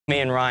Me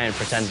and Ryan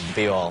pretended to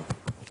be all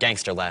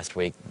gangster last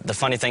week. The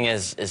funny thing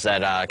is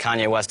that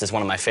Kanye West is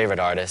one of my favorite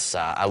artists.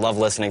 I love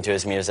listening to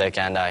his music,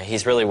 and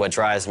he's really what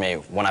drives me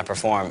when I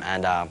perform.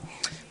 And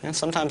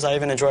sometimes I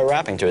even enjoy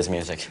rapping to his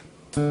music.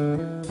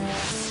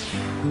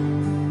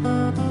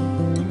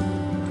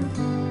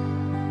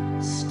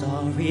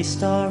 Starry,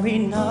 starry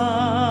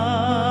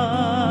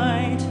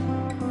night,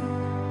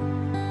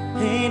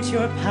 paint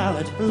your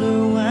palette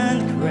blue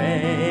and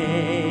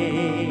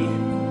gray.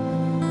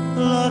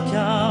 Look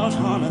out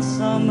on a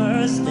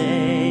summer's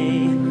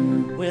day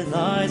with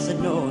eyes that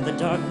know the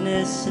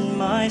darkness in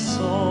my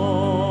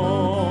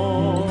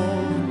soul.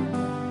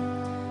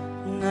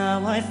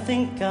 Now I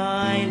think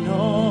I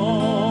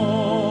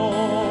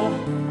know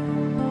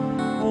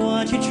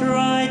what you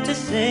tried to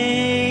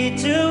say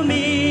to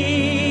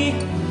me,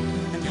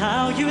 and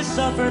how you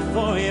suffered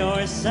for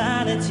your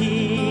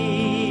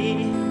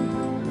sanity,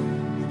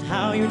 and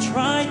how you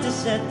tried to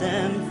set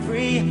them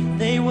free.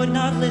 They would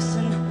not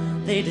listen,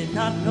 they did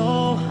not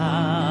know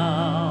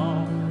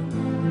how.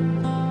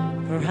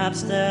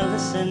 Perhaps they'll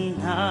listen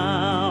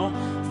now,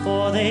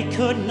 for they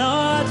could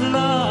not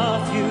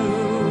love you.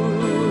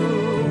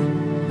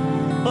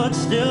 But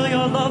still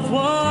your love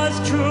was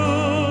true.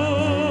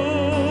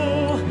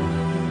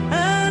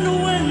 And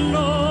when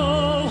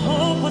no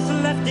hope was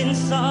left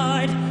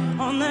inside,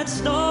 on that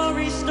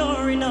starry,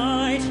 starry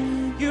night,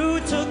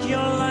 you took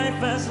your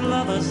life as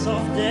lovers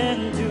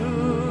often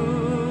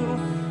do.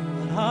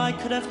 But I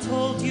could have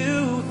told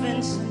you,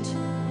 Vincent,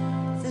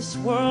 this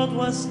world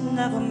was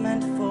never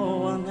meant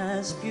for one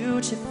as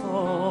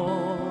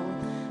beautiful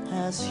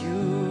as you.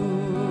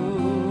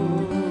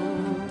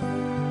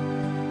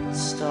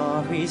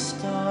 Starry,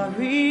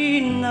 starry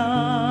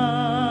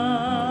night.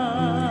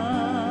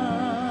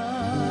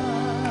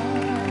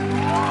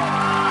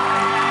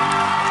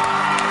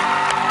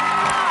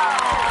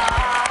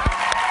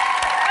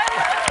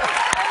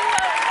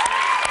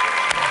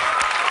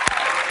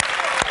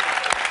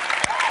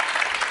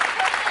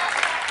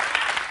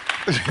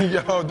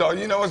 Yo, dog,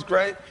 you know what's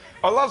great?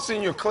 I love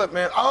seeing your clip,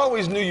 man. I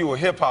always knew you were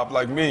hip-hop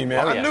like me,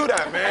 man. Oh, yeah. I knew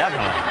that, man.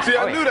 Definitely. See,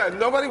 I knew that.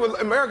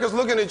 America's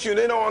looking at you, and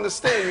they don't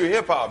understand you're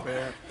hip-hop,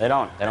 man. They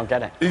don't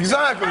get it.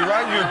 Exactly,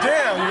 right? You're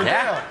down,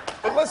 Yeah. down.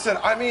 But listen,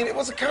 I mean, it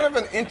was a kind of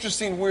an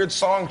interesting, weird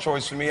song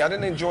choice for me. I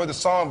didn't enjoy the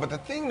song, but the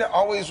thing that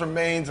always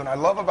remains, and I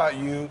love about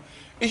you,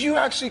 is you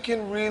actually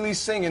can really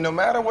sing. And no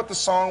matter what the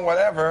song,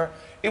 whatever,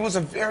 it was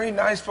a very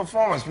nice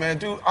performance, man.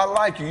 Dude, I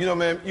like you. You know,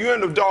 man, you're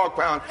in the dog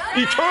pound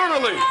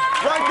eternally.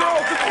 Right,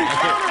 girls?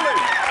 Eternally.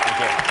 Thank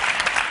you.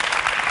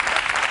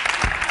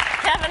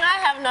 Kevin, I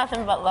have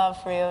nothing but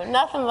love for you.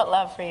 Nothing but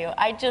love for you.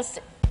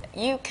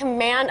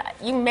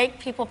 You make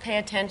people pay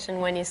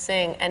attention when you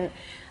sing. And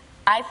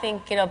I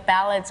think, you know,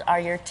 ballads are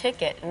your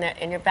ticket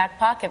in your back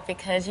pocket,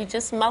 because you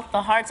just melt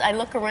the hearts. I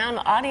look around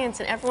the audience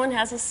and everyone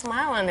has a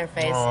smile on their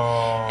face.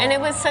 Aww. And it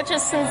was such a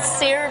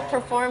sincere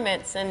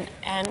performance, and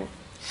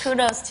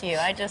kudos to you.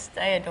 I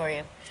adore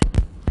you.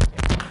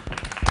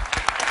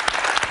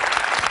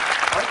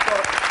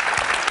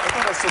 I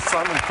thought I saw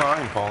Simon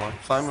crying, Paula.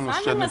 Simon was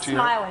shedding a tear.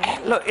 Smiling.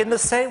 Look, in the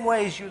same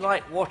way as you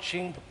like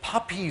watching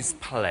puppies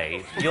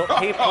play, your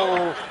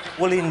people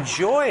will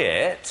enjoy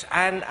it,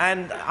 and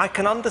I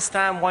can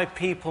understand why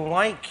people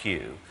like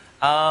you.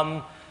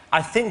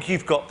 I think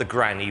you've got the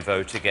granny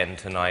vote again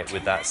tonight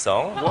with that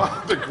song.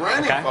 What? The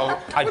granny vote?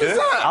 I do.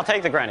 I'll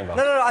take the granny vote.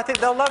 No, I think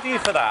they'll love you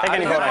for that. Take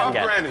any vote I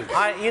can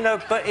get. You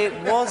know, but it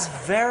was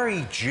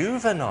very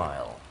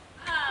juvenile.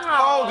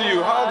 How old are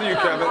you? How old are you,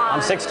 Kevin?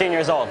 I'm 16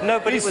 years old. No,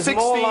 but He's it was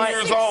 16 more like...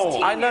 years old.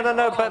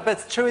 No,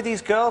 but two of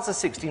these girls are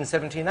 16,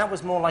 17. That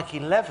was more like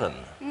 11.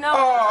 No.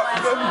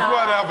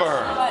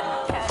 Whatever.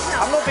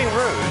 I'm not being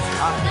rude.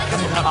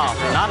 Oh,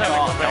 not at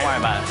all. Don't worry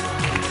about it.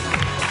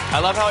 I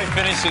love how he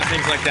finishes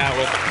things like that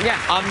with, Yeah.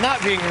 I'm not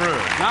being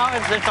rude. No,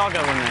 it's all good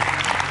with me.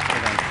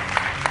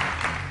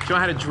 Joe, I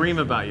had a dream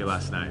about you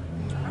last night.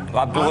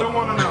 I don't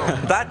want to know.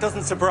 That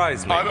doesn't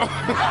surprise me. I don't...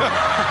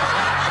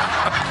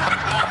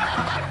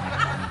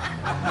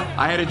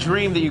 I had a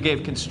dream that you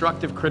gave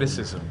constructive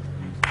criticism.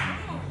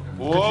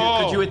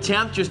 Whoa. Could you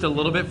attempt just a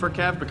little bit for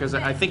Kev? Because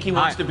I think he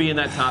wants to be in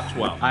that top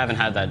 12. I haven't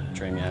had that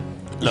dream yet.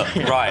 Look,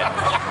 right.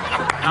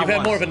 You've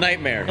had more of a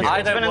nightmare. I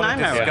It's been don't a want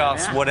to nightmare,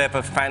 discuss yeah.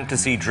 whatever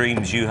fantasy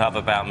dreams you have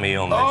about me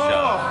on this show.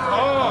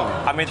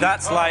 I mean,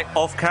 that's like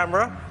off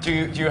camera. Do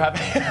you have...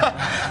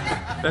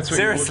 That's what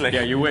Seriously.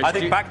 Yeah, you wish. I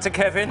think back to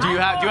Kevin. Do you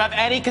have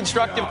any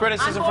constructive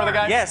criticism for the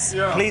guy? Yes,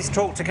 please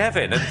talk to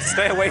Kevin and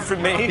stay away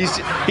from me.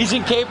 He's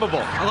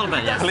incapable. A little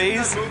bit, yes.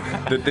 Please.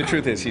 The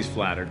truth is, he's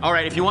flattered. All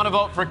right, if you want to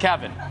vote for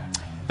Kevin,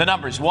 the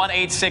number's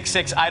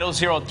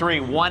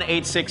 1-866-IDOL-03,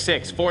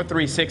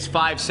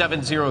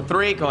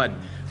 1-866-436-5703. Go ahead,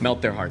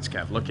 melt their hearts,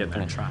 Kev. Look in there.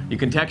 I'm gonna try. You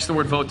can text the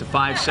word vote to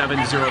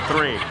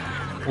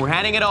 5703. We're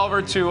handing it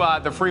over to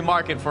the free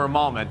market for a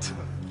moment.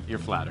 You're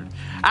flattered.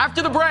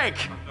 After the break,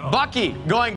 Bucky going